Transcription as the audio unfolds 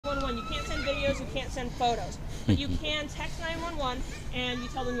send photos. But you can text 911 and you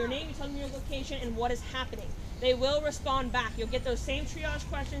tell them your name, you tell them your location, and what is happening. They will respond back. You'll get those same triage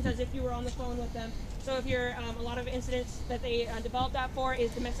questions as if you were on the phone with them. So if you're, a lot of incidents that they developed that for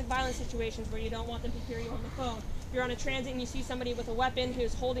is domestic violence situations where you don't want them to hear you on the phone. If you're on a transit and you see somebody with a weapon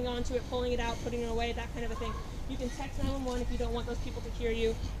who's holding on to it, pulling it out, putting it away, that kind of a thing, you can text 911 if you don't want those people to hear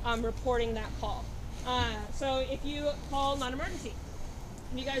you reporting that call. So if you call non-emergency,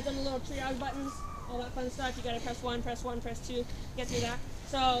 you guys done the little triage buttons, all that fun stuff. You gotta press 1, press 1, press 2, get through that.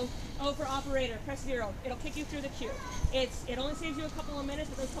 So, O for operator, press 0. It'll kick you through the queue. It only saves you a couple of minutes,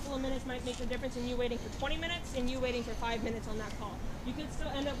 but those couple of minutes might make the difference in you waiting for 20 minutes and you waiting for 5 minutes on that call. You could still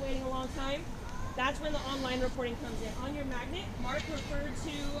end up waiting a long time. That's when the online reporting comes in. On your magnet, Mark referred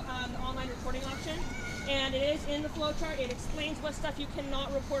to the online reporting option, and it is in the flow chart. It explains what stuff you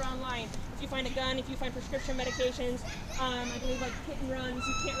cannot report online. If you find a gun, if you find prescription medications, I believe like hit and runs,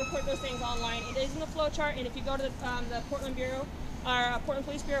 you can't report those things online. It is in the flow chart, and if you go to the Portland Bureau, our Portland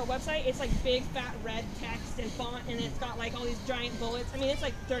Police Bureau website, it's like big fat red text and font, and it's got like all these giant bullets. I mean, it's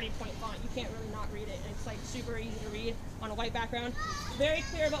like 30-point font. You can't really not read it. And it's like super easy to read on a white background. Very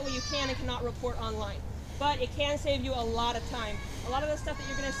clear about what you can and cannot report online. But it can save you a lot of time. A lot of the stuff that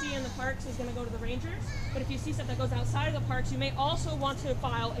you're going to see in the parks is going to go to the rangers. But if you see stuff that goes outside of the parks, you may also want to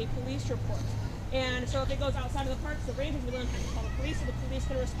file a police report. And so if it goes outside of the parks, the rangers will then have to call the police, so the police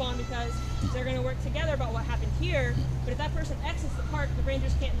can respond because they're going to work together about what happened here. But if that person exits the park, the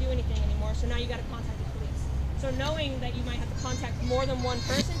rangers can't do anything anymore, so now you got to contact the police. So knowing that you might have to contact more than one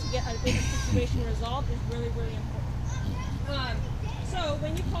person to get a situation resolved is really, really important. So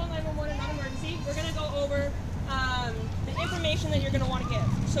when you call 911 in non-emergency, we're going to go over the information that you're going to want to give.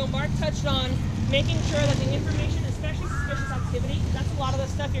 So Mark touched on making sure that the information, especially suspicious activity, that's a lot of the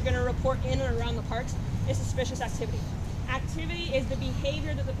stuff you're going to report in and around the parks, is suspicious activity. Activity is the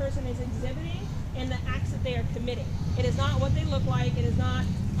behavior that the person is exhibiting and the acts that they are committing. It is not what they look like. It is not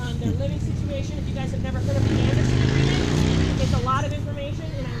their living situation. If you guys have never heard of the Anderson Agreement, it's a lot of information,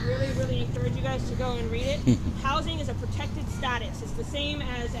 and I really, really encourage you guys to go and read it. Housing is a protected status. It's the same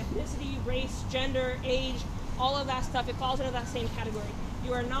as ethnicity, race, gender, age, all of that stuff. It falls into that same category.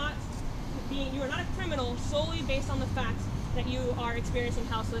 You are not a criminal solely based on the fact that you are experiencing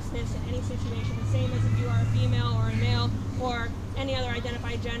houselessness in any situation, the same as if you are a female or a male or any other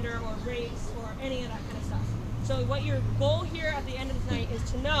identified gender or race or any of that kind of stuff. So what your goal here at the end of the night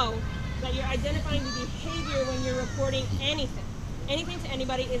is to know that you're identifying the behavior when you're reporting anything. Anything to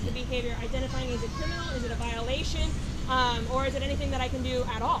anybody is the behavior. Identifying, is it criminal, is it a violation, or is it anything that I can do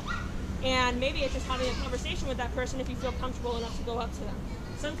at all? And maybe it's just having a conversation with that person if you feel comfortable enough to go up to them.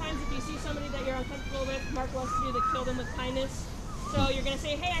 Sometimes if you see somebody that you're uncomfortable with, Mark loves to do the kill them with kindness. So you're going to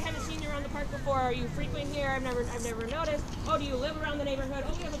say, hey, I haven't seen you around the park before. Are you frequent here? I've never noticed. Oh, do you live around the neighborhood?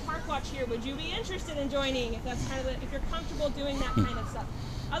 Oh, we have a park watch here. Would you be interested in joining? If that's kind of if you're comfortable doing that kind of stuff.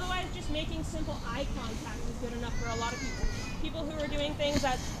 Otherwise, just making simple eye contact is good enough for a lot of people. People who are doing things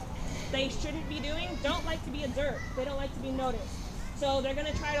that they shouldn't be doing don't like to be observed. They don't like to be noticed. So they're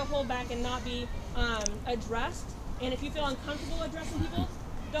going to try to hold back and not be addressed. And if you feel uncomfortable addressing people,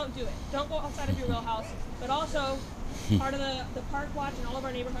 don't do it. Don't go outside of your wheelhouse. But also, part of the Park Watch and all of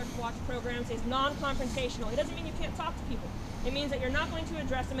our Neighborhood Watch programs is non-confrontational. It doesn't mean you can't talk to people. It means that you're not going to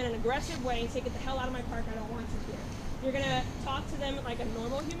address them in an aggressive way and say, get the hell out of my park, I don't want you here. You're going to talk to them like a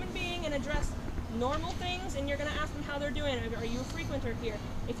normal human being and address normal things, and you're going to ask them how they're doing. Are you a frequenter here?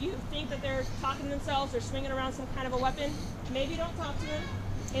 If you think that they're talking to themselves or swinging around some kind of a weapon, maybe don't talk to them.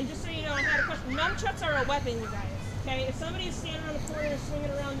 And just so you know, I had a question. Nunchucks are a weapon, you guys. Okay, if somebody is standing around the corner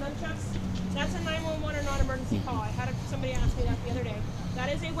swinging around nunchucks, that's a 911 or non-emergency call. I had somebody ask me that the other day.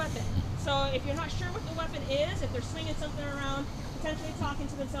 That is a weapon. So if you're not sure what the weapon is, if they're swinging something around, potentially talking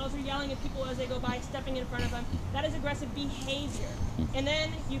to themselves or yelling at people as they go by, stepping in front of them, that is aggressive behavior. And then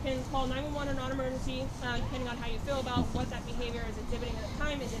you can call 911 or non-emergency, depending on how you feel about what that behavior is exhibiting at the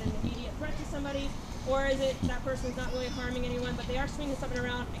time. Is it an immediate threat to somebody, or is it that person's not really harming anyone, but they are swinging something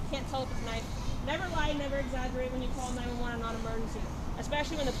around? I can't tell if it's a knife. Never lie, never exaggerate when you call 911 or non-emergency.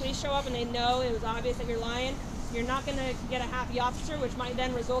 Especially when the police show up and they know it was obvious that you're lying. You're not going to get a happy officer, which might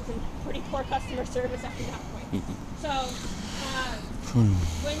then result in pretty poor customer service after that point. So,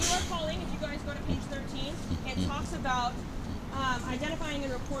 when you are calling, if you guys go to page 13, it talks about identifying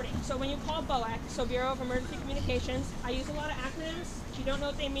and reporting. So when you call BOAC, so Bureau of Emergency Communications, I use a lot of acronyms. If you don't know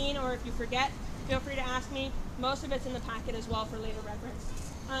what they mean or if you forget, feel free to ask me. Most of it's in the packet as well for later reference.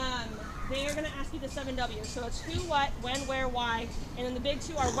 They are going to ask you the 7 W's. So it's who, what, when, where, why. And then the big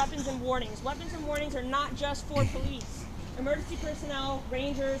 2 are weapons and warnings. Weapons and warnings are not just for police. Emergency personnel,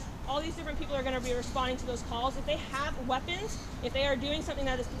 rangers, all these different people are going to be responding to those calls. If they have weapons, if they are doing something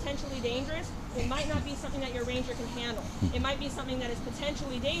that is potentially dangerous, it might not be something that your ranger can handle. It might be something that is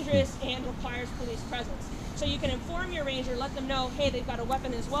potentially dangerous and requires police presence. So you can inform your ranger, let them know, hey, they've got a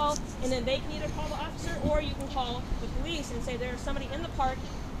weapon as well, and then they can either call the officer or you can call the police and say there's somebody in the park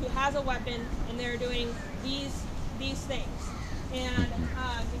who has a weapon and they're doing these things. And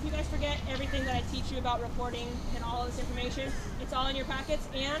if you guys forget everything that I teach you about reporting and all of this information, it's all in your packets,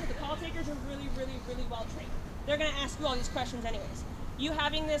 and the call takers are really, really, really well trained. They're going to ask you all these questions anyways. You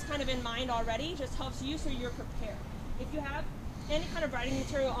having this kind of in mind already just helps you so you're prepared. If you have any kind of writing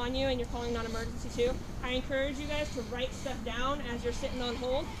material on you and you're calling non-emergency too, I encourage you guys to write stuff down as you're sitting on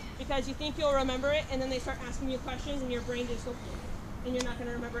hold, because you think you'll remember it and then they start asking you questions and your brain just goes, and you're not going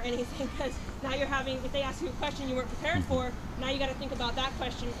to remember anything, because now you're having, if they ask you a question you weren't prepared for, now you got to think about that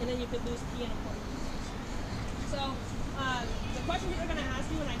question, and then you could lose key and important. So the questions that they're going to ask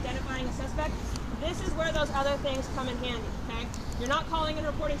you when identifying a suspect, this is where those other things come in handy, okay? You're not calling and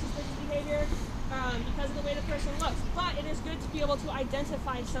reporting suspicious behavior because of the way the person looks, but it is good to be able to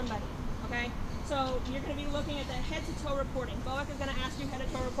identify somebody, okay? So you're going to be looking at the head-to-toe reporting. BOEC is going to ask you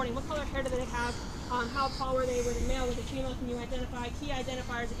head-to-toe reporting. What color hair do they have? How tall were they? Were they male? Were they female? Can you identify key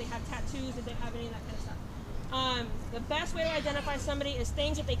identifiers? Did they have tattoos? Did they have any of that kind of stuff? The best way to identify somebody is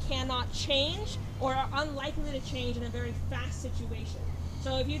things that they cannot change or are unlikely to change in a very fast situation.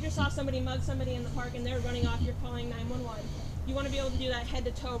 So if you just saw somebody mug somebody in the park and they're running off, you're calling 911. You want to be able to do that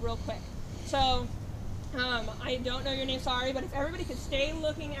head-to-toe real quick. So I don't know your name, sorry, but if everybody could stay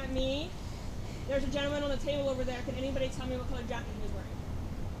looking at me. There's a gentleman on the table over there. Can anybody tell me what color jacket he was wearing?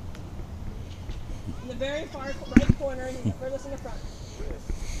 In the very far right corner, he's the furthest in the front.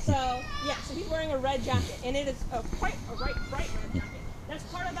 So, yeah, so he's wearing a red jacket, and it is quite a bright red jacket. That's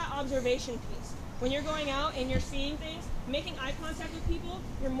part of that observation piece. When you're going out and you're seeing things, making eye contact with people,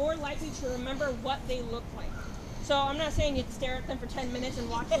 you're more likely to remember what they look like. So I'm not saying you'd stare at them for 10 minutes and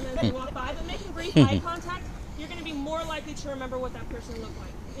watch them as they walk by, but making brief eye contact, you're going to be more likely to remember what that person looked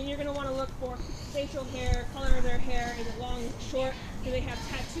like. And you're going to want to look for facial hair, color of their hair, is it long, short, do they have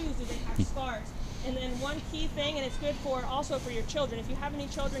tattoos, do they have scars? And then one key thing, and it's good for also for your children, if you have any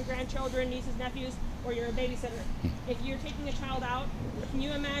children, grandchildren, nieces, nephews, or you're a babysitter, if you're taking a child out, can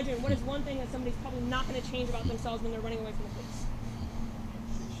you imagine what is one thing that somebody's probably not going to change about themselves when they're running away from the police?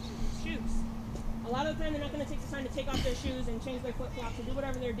 Shoes. A lot of the time they're not going to take the time to take off their shoes and change their flip-flops and do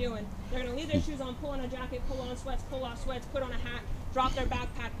whatever they're doing. They're going to leave their shoes on, pull on a jacket, pull on sweats, pull off sweats, put on a hat, drop their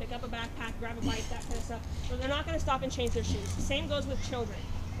backpack, pick up a backpack, grab a bike, that kind of stuff. So they're not going to stop and change their shoes. The same goes with children.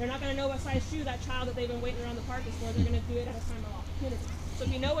 They're not going to know what size shoe that child that they've been waiting around the park is for. They're going to do it at a time of opportunity. So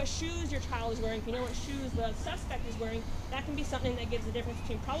if you know what shoes your child is wearing, if you know what shoes the suspect is wearing, that can be something that gives the difference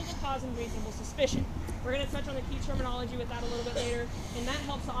between probable cause and reasonable suspicion. We're going to touch on the key terminology with that a little bit later, and that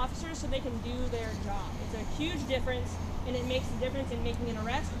helps the officers so they can do their job. It's a huge difference, and it makes a difference in making an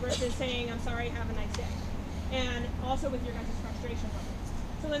arrest versus saying, I'm sorry, have a nice day. And also with your guys' frustration level.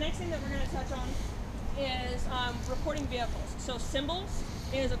 So the next thing that we're going to touch on is reporting vehicles. So symbols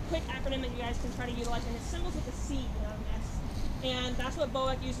is a quick acronym that you guys can try to utilize, and it's symbols with a C, not an S. And that's what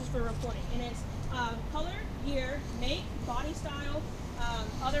BOEC uses for reporting. And it's color, year, make, body style,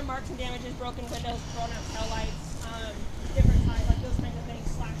 other marks and damages, broken windows, thrown out tail lights, different types, like those kinds of things,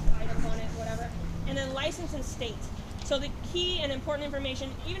 slashed items on it, whatever. And then license and state. So the key and important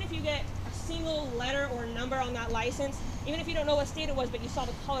information, even if you get a single letter or number on that license, even if you don't know what state it was, but you saw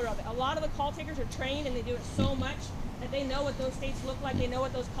the color of it, a lot of the call takers are trained and they do it so much that they know what those states look like, they know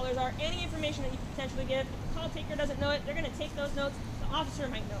what those colors are. Any information that you could potentially give, if the call taker doesn't know it, they're going to take those notes, the officer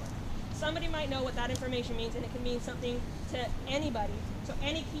might know it. Somebody might know what that information means, and it can mean something to anybody. So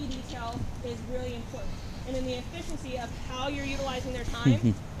any key detail is really important. And then the efficiency of how you're utilizing their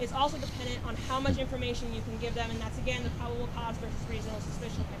time is also dependent on how much information you can give them, and that's again the probable cause versus reasonable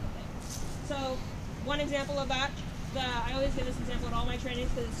suspicion type of thing. So one example of that, I always give this example at all my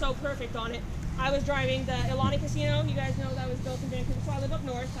trainings because it's so perfect on it. I was driving the Ilani Casino. You guys know that was built in Vancouver, so I live up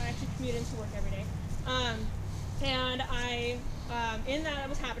north. I actually commute into work every day. And in that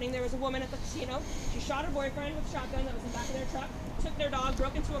was happening, there was a woman at the casino. She shot her boyfriend with a shotgun that was in the back of their truck, took their dog,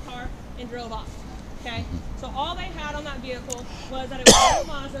 broke into a car, and drove off. Okay, so all they had on that vehicle was that it was a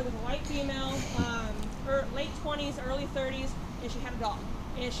Mazda with a white female, late 20s, early 30s, and she had a dog.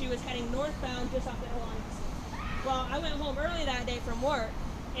 And she was heading northbound just off the Ilani Casino. Well, I went home early that day from work,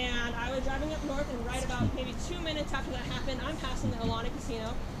 and I was driving up north, and right about maybe 2 minutes after that happened, I'm passing the Ilani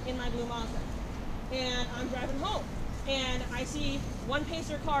Casino in my blue Mazda. And I'm driving home. And I see one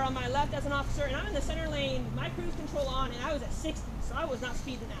pacer car on my left as an officer, and I'm in the center lane, my cruise control on, and I was at 60, so I was not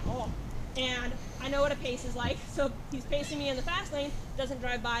speeding at all. And I know what a pace is like, so he's pacing me in the fast lane, doesn't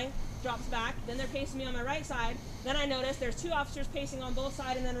drive by, drops back. Then they're pacing me on my right side. Then I notice there's 2 officers pacing on both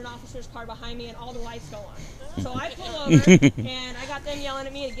sides, and then an officer's car behind me, and all the lights go on. So I pull over, and I got them yelling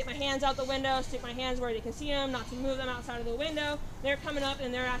at me to get my hands out the window, stick my hands where they can see them, not to move them outside of the window. They're coming up,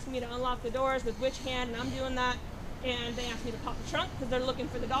 and they're asking me to unlock the doors with which hand, and I'm doing that. And they asked me to pop the trunk because they're looking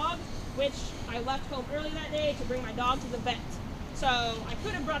for the dog, which I left home early that day to bring my dog to the vet. So I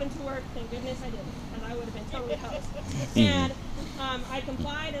could have brought him to work. Thank goodness I didn't, and I would have been totally hosed. And I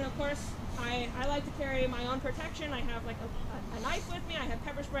complied, and of course, I like to carry my own protection. I have like a knife with me. I have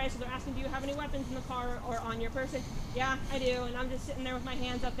pepper spray. So they're asking, do you have any weapons in the car or on your person? Yeah, I do. And I'm just sitting there with my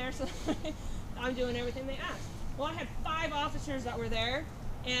hands up there, so I'm doing everything they asked. Well, I had 5 officers that were there,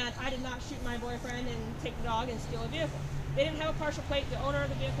 and I did not shoot my boyfriend and take the dog and steal a vehicle. They didn't have a partial plate. The owner of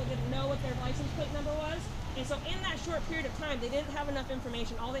the vehicle didn't know what their license plate number was. And so in that short period of time, they didn't have enough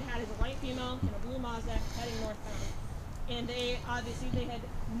information. All they had is a white female and a blue Mazda heading northbound. And they had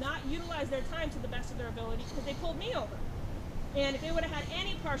not utilized their time to the best of their ability because they pulled me over. And if they would have had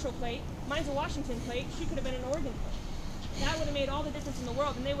any partial plate, mine's a Washington plate, she could have been an Oregon plate. That would have made all the difference in the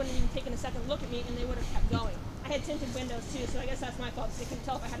world, and they wouldn't have even taken a second look at me, and they would have kept going. I had tinted windows too, so I guess that's my fault. They couldn't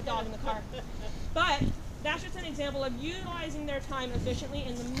tell if I had a dog in the car. But that's just an example of utilizing their time efficiently,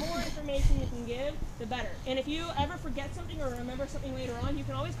 and the more information you can give, the better. And if you ever forget something or remember something later on, you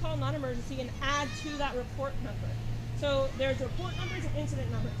can always call non-emergency and add to that report number. So there's report numbers and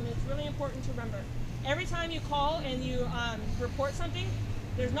incident numbers, and it's really important to remember. Every time you call and you report something,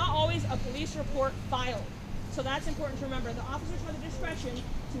 there's not always a police report filed. So that's important to remember. The officers have the discretion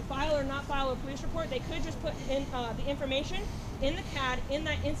to file or not file a police report. They could just put in the information in the CAD in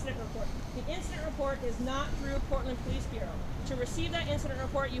that incident report. The incident report is not through Portland Police Bureau. To receive that incident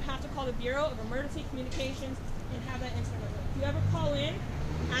report, you have to call the Bureau of Emergency Communications and have that incident report. If you ever call in,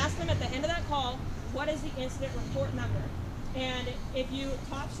 ask them at the end of that call, what is the incident report number? And if you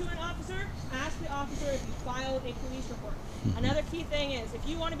talk to an officer, ask the officer if you filed a police report. Another key thing is, if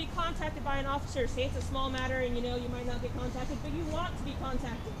you want to be contacted by an officer, say it's a small matter and you know you might not get contacted, but you want to be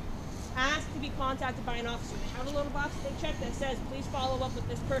contacted, ask to be contacted by an officer. They have a little box that they check that says, please follow up with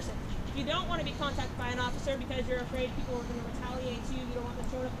this person. If you don't want to be contacted by an officer because you're afraid people are going to retaliate to you, you don't want them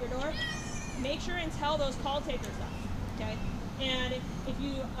showing up at your door, make sure and tell those call takers that, okay? And if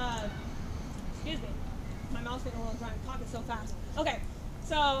you, excuse me, my mouth's getting a little dry, I'm talking so fast. Okay,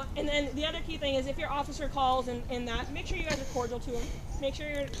 so, and then the other key thing is if your officer calls and that, make sure you guys are cordial to them. Make sure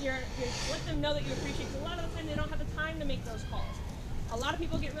you're let them know that you appreciate it. A lot of the time they don't have the time to make those calls. A lot of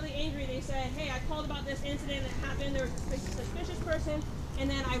people get really angry. They say, hey, I called about this incident that happened. There was a suspicious person, and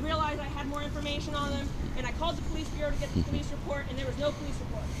then I realized I had more information on them, and I called the police bureau to get the police report, and there was no police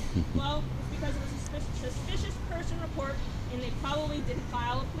report. Well, it's because it was a suspicious person report, and they probably didn't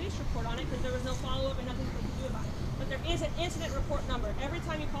file a police report on it because there was no follow-up and nothing they could do about it. But there is an incident report number. Every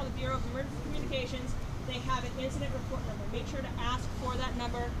time you call the Bureau of Emergency Communications, they have an incident report number. Make sure to ask for that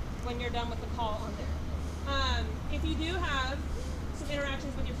number when you're done with the call on there. If you do have some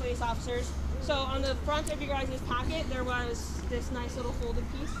interactions with your police officers, so on the front of your guys' packet, there was this nice little folded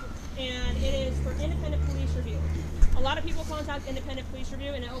piece, and it is for independent police review. A lot of people contact independent police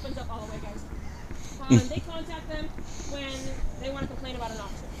review, and it opens up all the way, guys. They contact them when they want to complain about an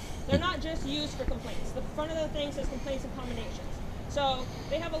officer. They're not just used for complaints. The front of the thing says complaints and commendations. So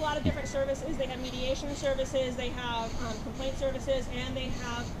they have a lot of different services. They have mediation services, they have complaint services, and they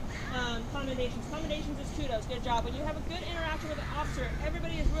have commendations. Commendations is kudos, good job. When you have a good interaction with an officer,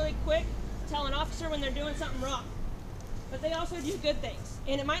 everybody is really quick to tell an officer when they're doing something wrong. But they also do good things.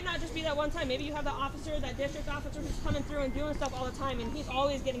 And it might not just be that one time. Maybe you have the officer, that district officer who's coming through and doing stuff all the time, and he's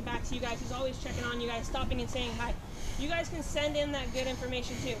always getting back to you guys. He's always checking on you guys, stopping and saying hi. You guys can send in that good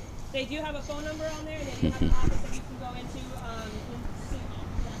information too. They do have a phone number on there, and they do have an office that you can go into in City Hall.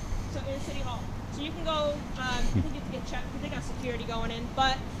 So in City Hall. So you can go, I think you have to get checked because they got security going in.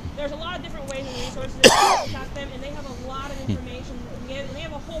 But there's a lot of different ways and resources to contact them, and they have a lot of information, and they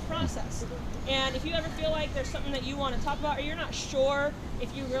have a whole process. And if you ever feel like there's something that you want to talk about, or you're not sure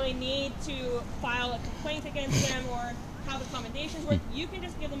if you really need to file a complaint against them or how the commendations work, you can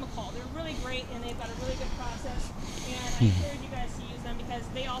just give them a call. They're really great, and they've got a really good process. And I encourage you guys to use them because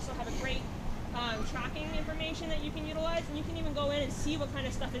they also have a great tracking information that you can utilize, and you can even go in and see what kind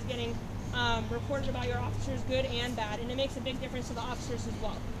of stuff is getting reported about your officers, good and bad, and it makes a big difference to the officers as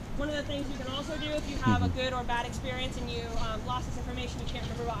well. One of the things you can also do if you have a good or bad experience and you lost this information, you can't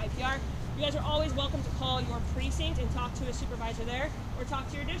remember about IPR, you guys are always welcome to call your precinct and talk to a supervisor there, or talk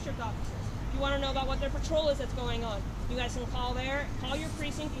to your district officers. If you want to know about what their patrol is that's going on, you guys can call there, call your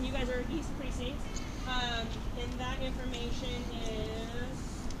precinct, and you guys are East Precinct, and that information is,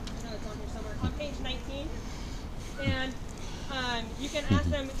 I know it's on here somewhere, on page 19, and you can ask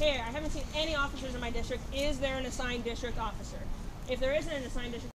them, hey, I haven't seen any officers in my district. Is there an assigned district officer? If there isn't an assigned district